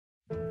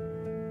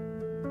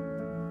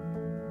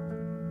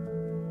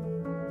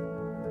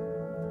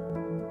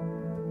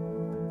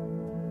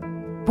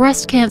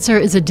Breast cancer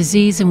is a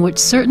disease in which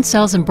certain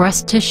cells in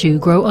breast tissue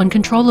grow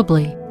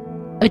uncontrollably.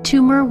 A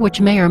tumor, which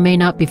may or may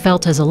not be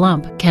felt as a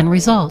lump, can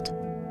result.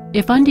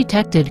 If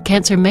undetected,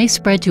 cancer may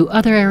spread to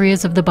other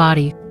areas of the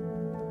body.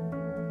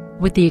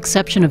 With the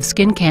exception of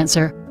skin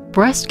cancer,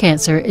 breast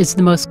cancer is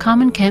the most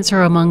common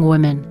cancer among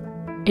women.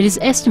 It is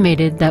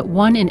estimated that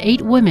 1 in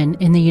 8 women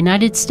in the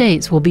United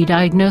States will be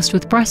diagnosed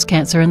with breast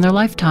cancer in their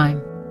lifetime.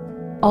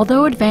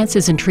 Although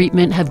advances in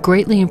treatment have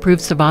greatly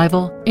improved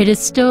survival, it is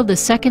still the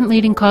second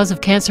leading cause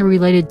of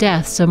cancer-related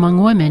deaths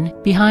among women,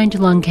 behind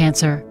lung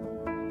cancer.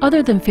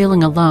 Other than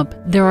feeling a lump,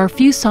 there are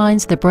few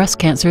signs that breast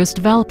cancer is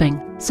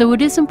developing, so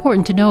it is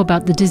important to know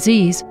about the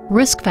disease,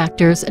 risk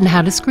factors, and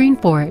how to screen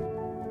for it.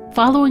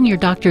 Following your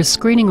doctor's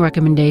screening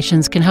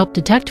recommendations can help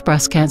detect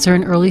breast cancer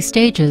in early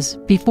stages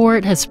before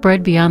it has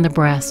spread beyond the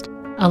breast,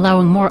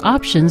 allowing more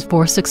options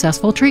for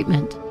successful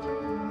treatment.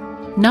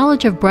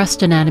 Knowledge of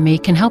breast anatomy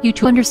can help you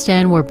to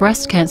understand where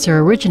breast cancer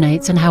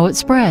originates and how it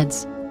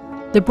spreads.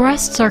 The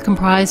breasts are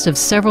comprised of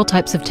several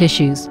types of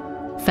tissues.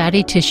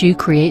 Fatty tissue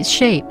creates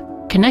shape.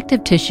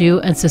 Connective tissue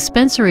and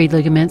suspensory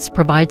ligaments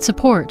provide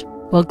support,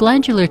 while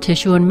glandular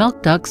tissue and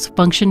milk ducts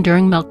function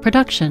during milk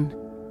production.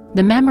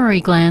 The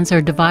mammary glands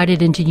are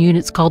divided into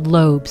units called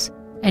lobes,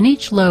 and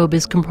each lobe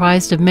is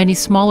comprised of many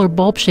smaller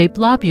bulb-shaped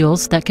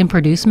lobules that can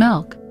produce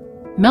milk.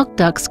 Milk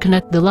ducts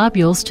connect the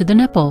lobules to the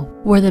nipple,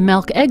 where the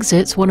milk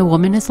exits when a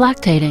woman is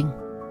lactating.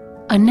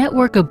 A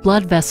network of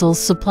blood vessels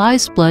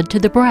supplies blood to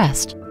the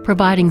breast,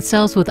 providing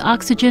cells with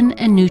oxygen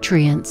and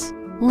nutrients.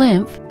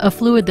 Lymph, a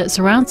fluid that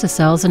surrounds the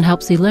cells and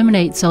helps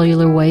eliminate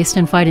cellular waste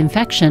and fight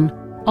infection,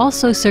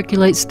 also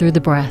circulates through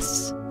the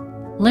breasts.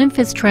 Lymph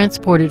is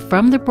transported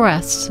from the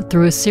breasts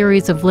through a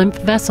series of lymph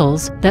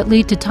vessels that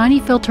lead to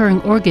tiny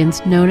filtering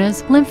organs known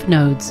as lymph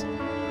nodes.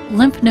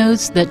 Lymph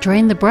nodes that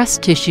drain the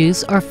breast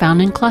tissues are found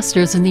in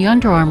clusters in the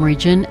underarm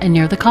region and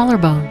near the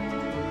collarbone.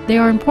 They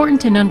are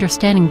important in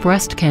understanding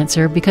breast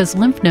cancer because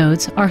lymph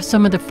nodes are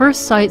some of the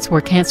first sites where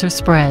cancer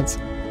spreads,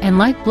 and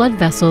like blood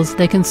vessels,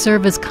 they can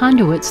serve as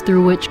conduits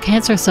through which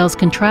cancer cells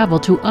can travel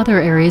to other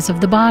areas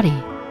of the body.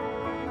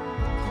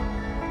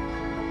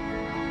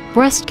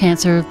 Breast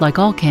cancer, like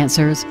all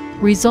cancers,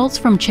 results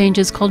from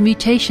changes called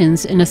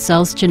mutations in a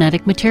cell's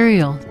genetic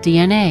material,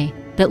 DNA,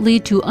 that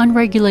lead to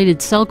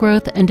unregulated cell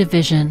growth and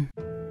division.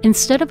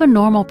 Instead of a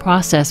normal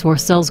process where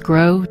cells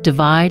grow,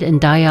 divide,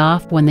 and die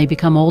off when they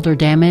become old or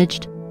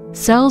damaged,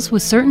 cells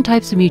with certain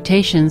types of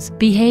mutations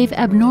behave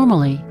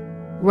abnormally.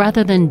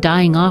 Rather than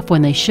dying off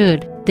when they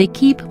should, they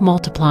keep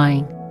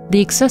multiplying.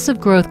 The excessive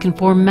growth can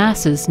form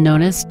masses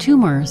known as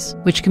tumors,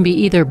 which can be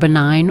either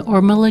benign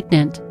or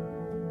malignant.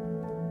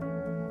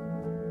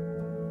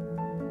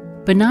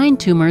 Benign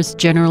tumors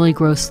generally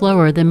grow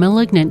slower than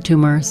malignant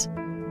tumors.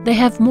 They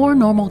have more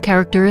normal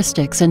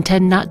characteristics and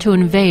tend not to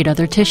invade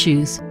other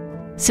tissues.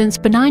 Since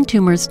benign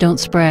tumors don't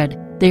spread,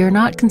 they are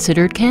not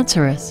considered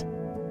cancerous.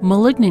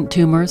 Malignant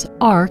tumors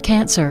are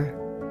cancer.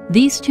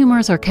 These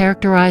tumors are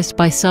characterized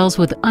by cells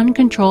with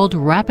uncontrolled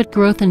rapid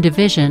growth and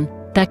division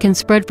that can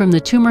spread from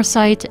the tumor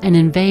site and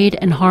invade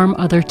and harm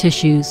other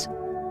tissues.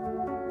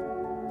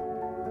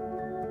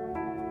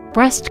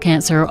 Breast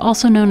cancer,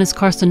 also known as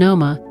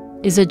carcinoma,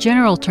 is a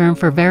general term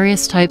for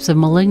various types of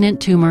malignant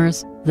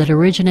tumors that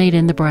originate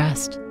in the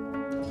breast.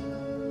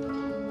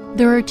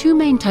 There are 2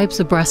 main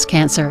types of breast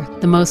cancer.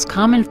 The most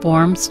common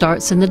form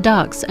starts in the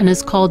ducts and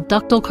is called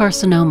ductal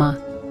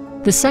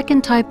carcinoma. The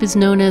second type is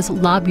known as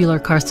lobular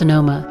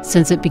carcinoma,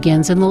 since it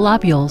begins in the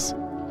lobules.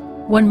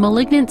 When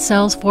malignant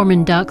cells form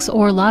in ducts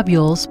or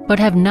lobules but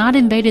have not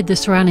invaded the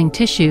surrounding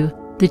tissue,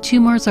 the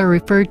tumors are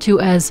referred to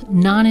as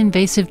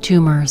non-invasive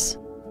tumors.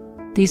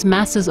 These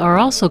masses are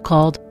also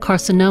called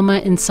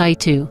carcinoma in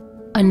situ,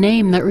 a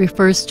name that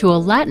refers to a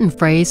Latin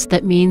phrase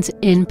that means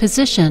in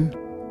position.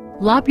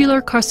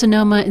 Lobular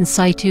carcinoma in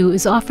situ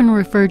is often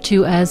referred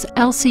to as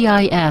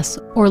LCIS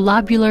or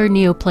lobular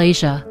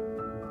neoplasia.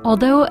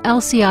 Although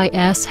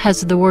LCIS has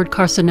the word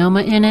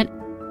carcinoma in it,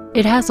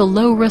 it has a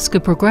low risk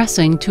of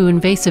progressing to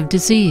invasive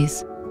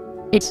disease.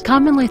 It's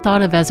commonly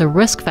thought of as a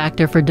risk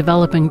factor for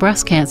developing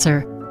breast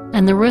cancer,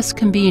 and the risk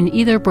can be in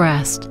either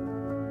breast.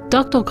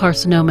 Ductal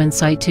carcinoma in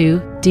situ,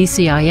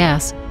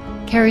 DCIS,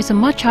 carries a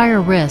much higher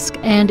risk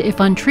and,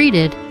 if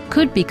untreated,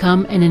 could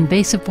become an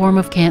invasive form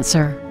of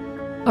cancer.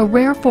 A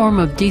rare form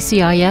of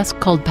DCIS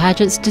called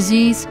Paget's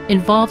disease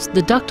involves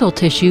the ductal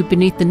tissue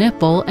beneath the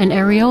nipple and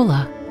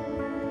areola.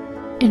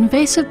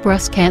 Invasive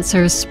breast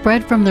cancers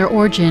spread from their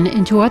origin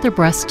into other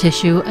breast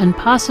tissue and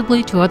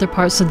possibly to other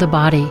parts of the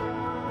body.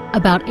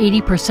 About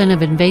 80%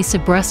 of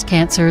invasive breast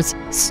cancers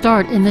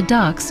start in the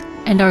ducts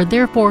and are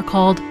therefore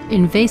called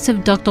invasive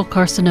ductal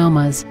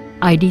carcinomas,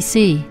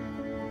 IDC.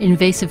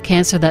 Invasive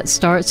cancer that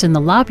starts in the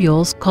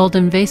lobules, called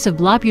invasive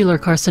lobular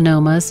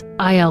carcinomas,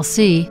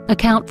 ILC,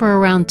 account for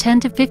around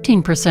 10 to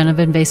 15% of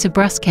invasive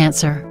breast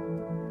cancer.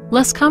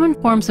 Less common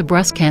forms of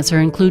breast cancer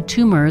include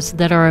tumors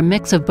that are a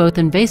mix of both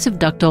invasive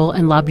ductal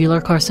and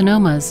lobular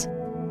carcinomas.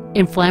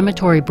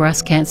 Inflammatory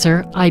breast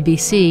cancer,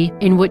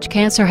 IBC, in which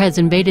cancer has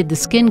invaded the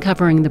skin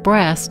covering the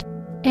breast,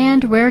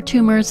 and rare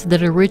tumors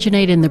that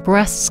originate in the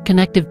breast's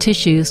connective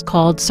tissues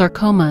called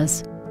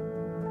sarcomas.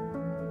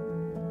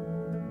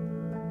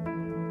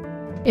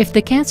 If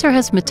the cancer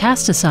has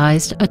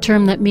metastasized, a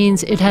term that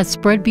means it has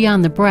spread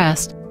beyond the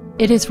breast,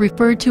 it is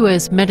referred to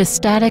as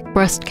metastatic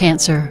breast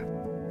cancer.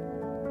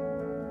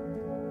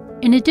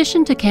 In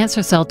addition to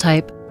cancer cell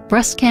type,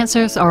 breast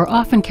cancers are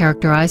often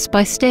characterized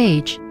by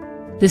stage.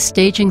 This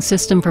staging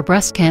system for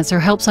breast cancer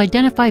helps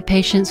identify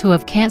patients who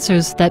have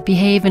cancers that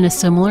behave in a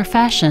similar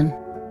fashion.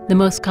 The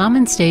most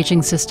common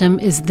staging system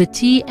is the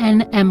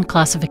TNM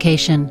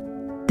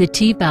classification. The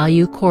T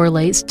value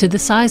correlates to the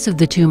size of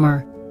the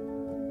tumor.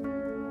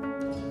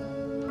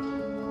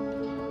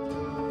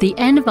 The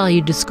N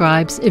value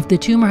describes if the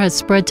tumor has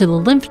spread to the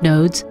lymph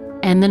nodes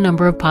and the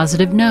number of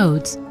positive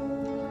nodes.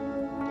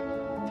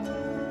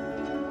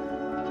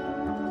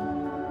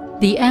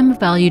 The M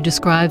value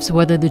describes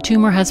whether the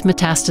tumor has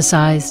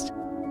metastasized.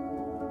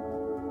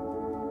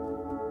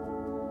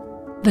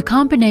 The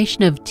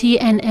combination of T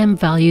and M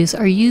values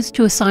are used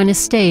to assign a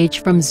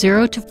stage from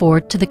 0 to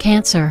 4 to the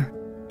cancer.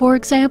 For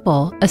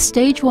example, a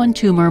stage 1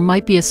 tumor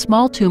might be a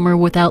small tumor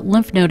without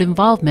lymph node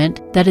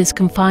involvement that is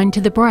confined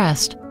to the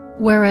breast,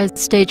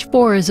 whereas stage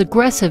 4 is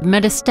aggressive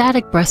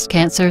metastatic breast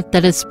cancer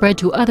that has spread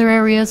to other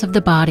areas of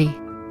the body.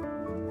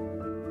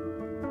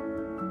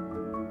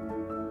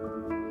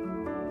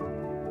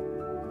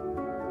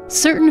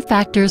 Certain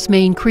factors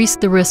may increase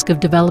the risk of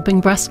developing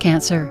breast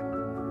cancer.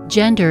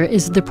 Gender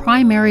is the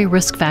primary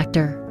risk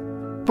factor.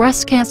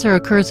 Breast cancer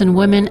occurs in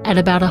women at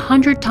about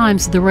 100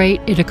 times the rate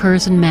it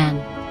occurs in men.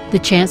 The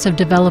chance of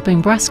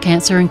developing breast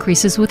cancer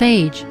increases with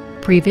age,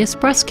 previous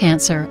breast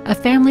cancer, a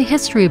family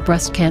history of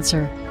breast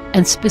cancer,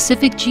 and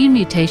specific gene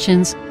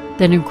mutations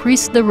that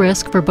increase the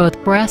risk for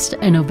both breast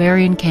and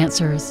ovarian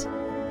cancers.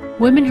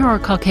 Women who are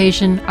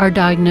Caucasian are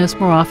diagnosed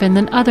more often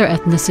than other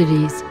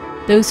ethnicities.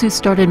 Those who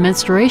started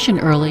menstruation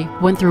early,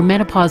 went through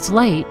menopause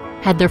late,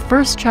 had their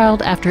first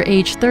child after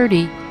age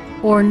 30,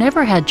 or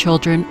never had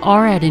children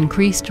are at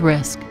increased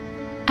risk.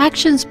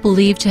 Actions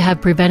believed to have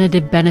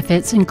preventative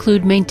benefits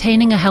include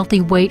maintaining a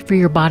healthy weight for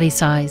your body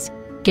size,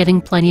 getting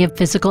plenty of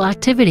physical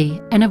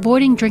activity, and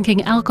avoiding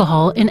drinking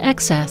alcohol in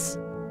excess.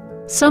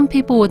 Some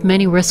people with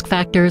many risk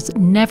factors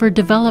never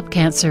develop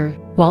cancer,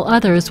 while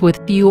others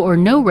with few or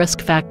no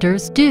risk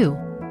factors do.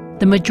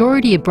 The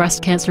majority of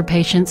breast cancer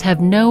patients have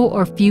no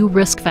or few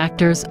risk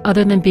factors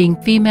other than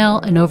being female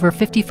and over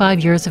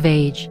 55 years of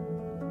age.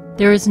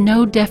 There is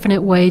no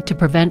definite way to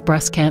prevent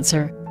breast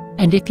cancer,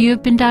 and if you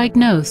have been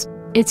diagnosed,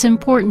 it's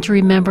important to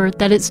remember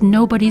that it's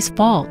nobody's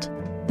fault.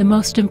 The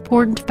most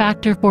important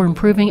factor for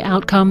improving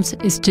outcomes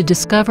is to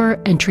discover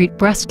and treat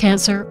breast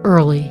cancer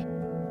early.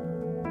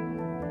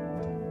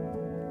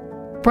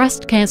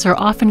 Breast cancer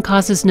often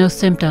causes no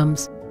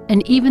symptoms,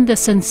 and even the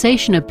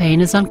sensation of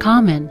pain is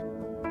uncommon.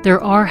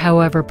 There are,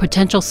 however,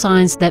 potential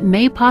signs that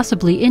may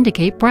possibly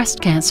indicate breast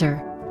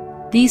cancer.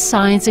 These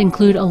signs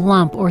include a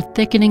lump or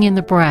thickening in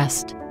the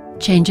breast,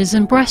 changes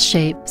in breast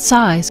shape,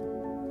 size,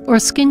 or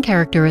skin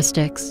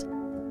characteristics,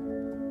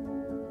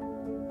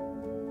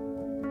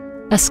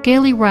 a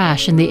scaly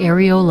rash in the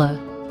areola,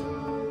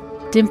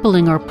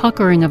 dimpling or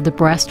puckering of the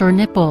breast or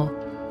nipple,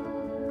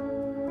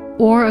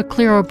 or a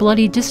clear or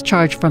bloody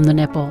discharge from the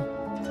nipple.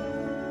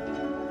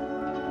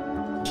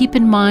 Keep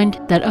in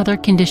mind that other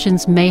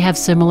conditions may have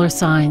similar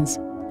signs,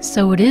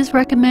 so it is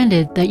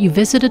recommended that you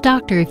visit a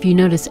doctor if you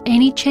notice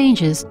any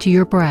changes to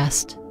your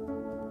breast.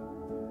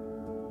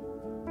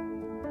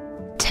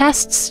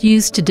 Tests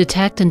used to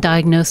detect and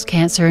diagnose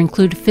cancer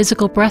include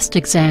physical breast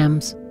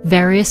exams,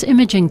 various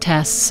imaging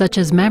tests such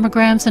as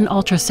mammograms and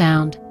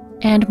ultrasound,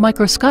 and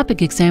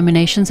microscopic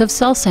examinations of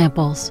cell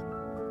samples.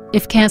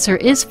 If cancer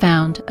is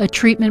found, a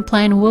treatment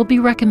plan will be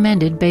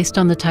recommended based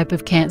on the type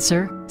of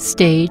cancer,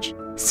 stage,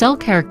 cell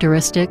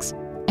characteristics,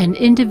 and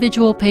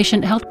individual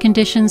patient health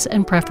conditions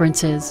and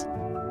preferences.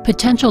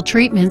 Potential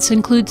treatments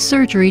include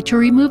surgery to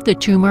remove the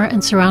tumor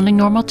and surrounding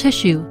normal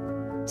tissue,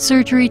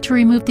 surgery to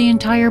remove the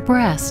entire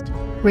breast,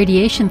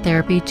 radiation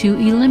therapy to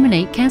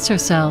eliminate cancer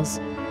cells,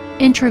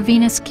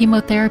 intravenous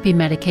chemotherapy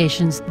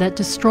medications that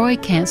destroy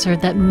cancer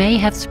that may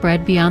have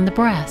spread beyond the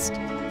breast,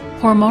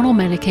 hormonal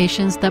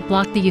medications that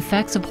block the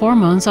effects of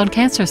hormones on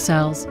cancer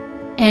cells,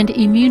 and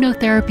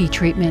immunotherapy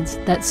treatments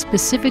that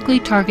specifically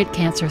target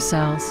cancer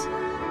cells.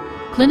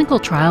 Clinical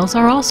trials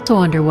are also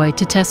underway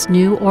to test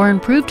new or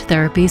improved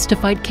therapies to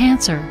fight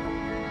cancer.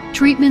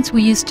 Treatments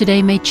we use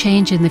today may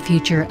change in the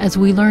future as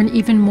we learn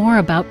even more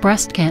about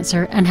breast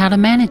cancer and how to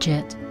manage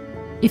it.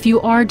 If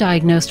you are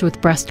diagnosed with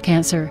breast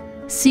cancer,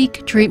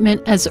 seek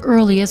treatment as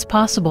early as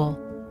possible.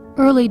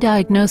 Early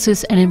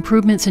diagnosis and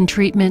improvements in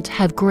treatment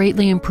have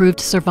greatly improved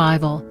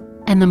survival,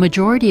 and the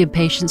majority of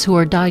patients who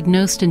are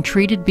diagnosed and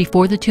treated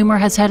before the tumor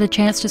has had a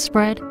chance to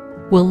spread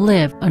will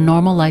live a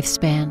normal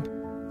lifespan.